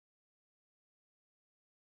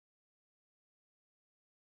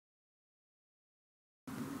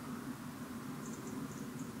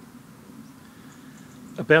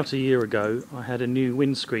About a year ago I had a new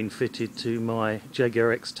windscreen fitted to my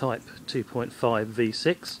Jaguar X Type 2.5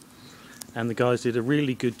 V6 and the guys did a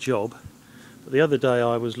really good job. But the other day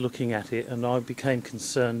I was looking at it and I became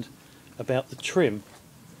concerned about the trim,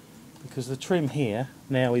 because the trim here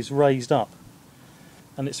now is raised up,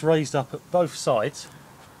 and it's raised up at both sides,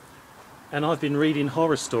 and I've been reading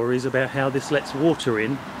horror stories about how this lets water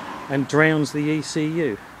in and drowns the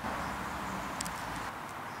ECU.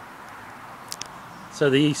 So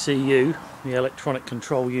the ECU, the electronic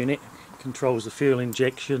control unit, controls the fuel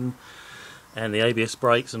injection and the ABS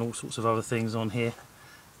brakes and all sorts of other things on here,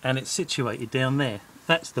 and it's situated down there.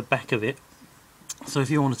 That's the back of it. So if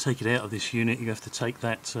you want to take it out of this unit, you have to take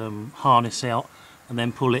that harness out and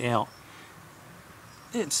then pull it out.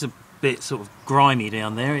 It's a bit sort of grimy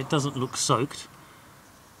down there, it doesn't look soaked.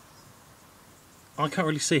 I can't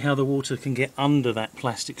really see how the water can get under that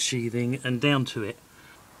plastic sheathing and down to it.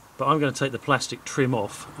 But I'm going to take the plastic trim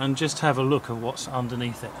off and just have a look at what's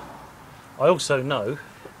underneath it. I also know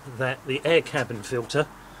that the air cabin filter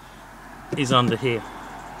is under here.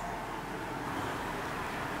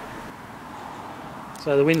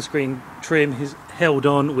 So the windscreen trim is held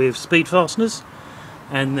on with speed fasteners,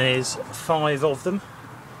 and there's 5 of them.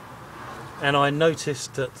 And I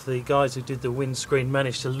noticed that the guys who did the windscreen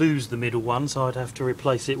managed to lose the middle one, so I'd have to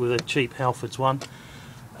replace it with a cheap Halfords one.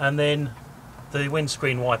 And then the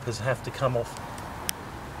windscreen wipers have to come off.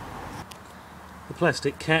 The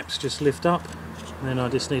plastic caps just lift up, and then I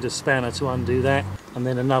just need a spanner to undo that, and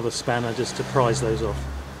then another spanner just to prise those off.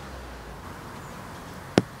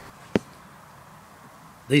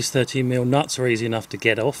 These 13mm nuts are easy enough to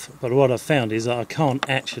get off, but what I've found is that I can't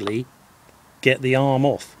actually get the arm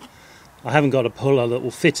off. I haven't got a puller that will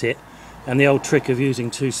fit it, and the old trick of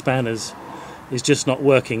using 2 spanners is just not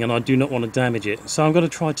working, and I do not want to damage it. So I'm going to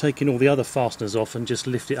try taking all the other fasteners off and just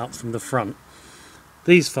lift it up from the front.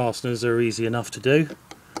 These fasteners are easy enough to do.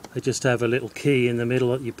 They just have a little key in the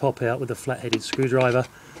middle that you pop out with a flat-headed screwdriver,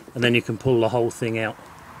 and then you can pull the whole thing out.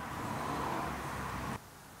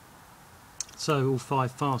 So all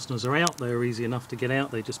 5 fasteners are out. They're easy enough to get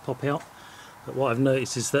out, they just pop out. But what I've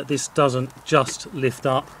noticed is that this doesn't just lift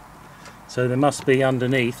up, so there must be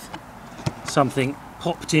underneath something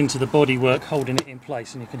popped into the bodywork holding it in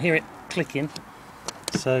place, and you can hear it clicking.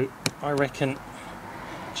 So I reckon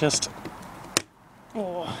just,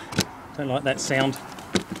 oh, don't like that sound.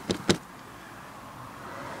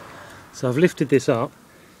 So I've lifted this up,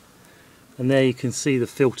 and there you can see the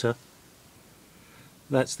filter.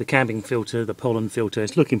 That's the cabin filter, the pollen filter.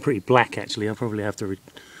 It's looking pretty black actually. I'll probably have to,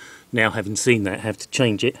 now having seen that, have to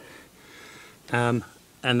change it. And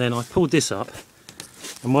then I pulled this up,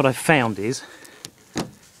 and what I found is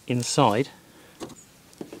inside,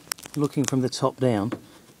 looking from the top down,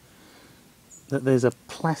 that there's a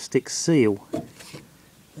plastic seal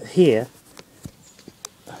here.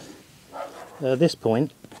 At this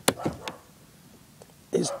point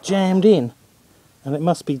it's jammed in, and it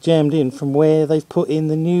must be jammed in from where they've put in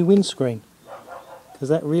the new windscreen, because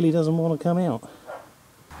that really doesn't want to come out.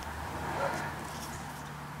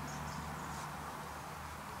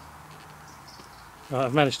 Right,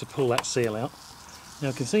 I've managed to pull that seal out. Now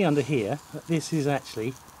I can see under here that this is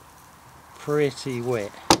actually pretty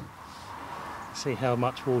wet. See how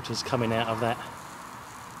much water's coming out of that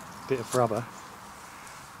bit of rubber,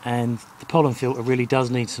 and the pollen filter really does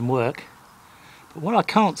need some work. But what I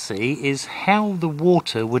can't see is how the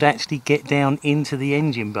water would actually get down into the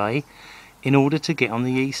engine bay in order to get on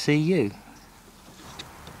the ECU.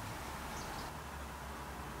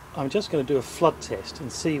 I'm just going to do a flood test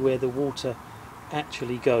and see where the water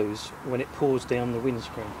actually goes when it pours down the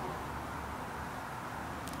windscreen.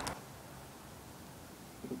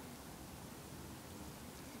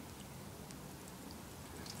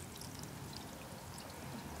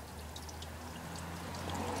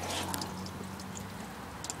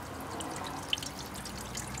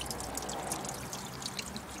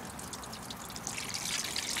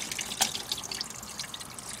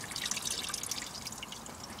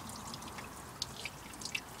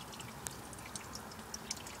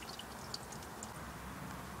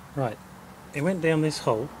 Right, it went down this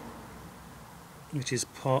hole, which is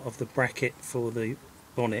part of the bracket for the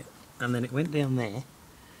bonnet, and then it went down there,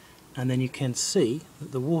 and then you can see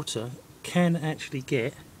that the water can actually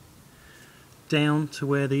get down to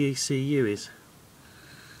where the ECU is.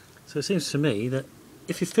 So it seems to me that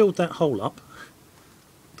if you filled that hole up,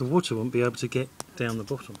 the water won't be able to get down the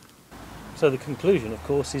bottom. So the conclusion, of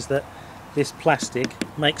course, is that this plastic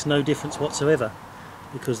makes no difference whatsoever,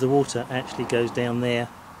 because the water actually goes down there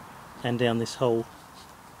and down this hole,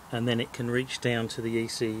 and then it can reach down to the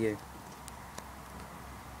ECU.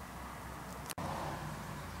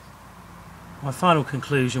 My final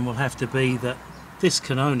conclusion will have to be that this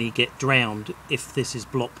can only get drowned if this is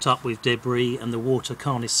blocked up with debris and the water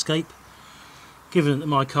can't escape. Given that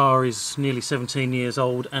my car is nearly 17 years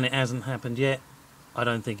old and it hasn't happened yet, I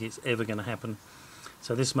don't think it's ever going to happen.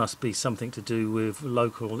 So this must be something to do with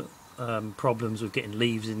local problems with getting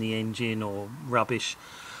leaves in the engine or rubbish.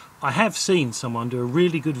 I have seen someone do a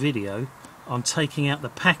really good video on taking out the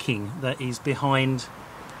packing that is behind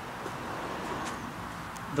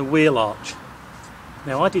the wheel arch.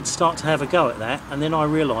 Now I did start to have a go at that, and then I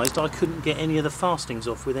realised I couldn't get any of the fastenings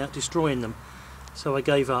off without destroying them, so I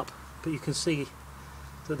gave up. But you can see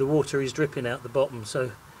that the water is dripping out the bottom,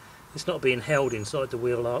 so it's not being held inside the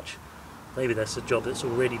wheel arch. Maybe that's a job that's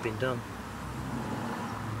already been done.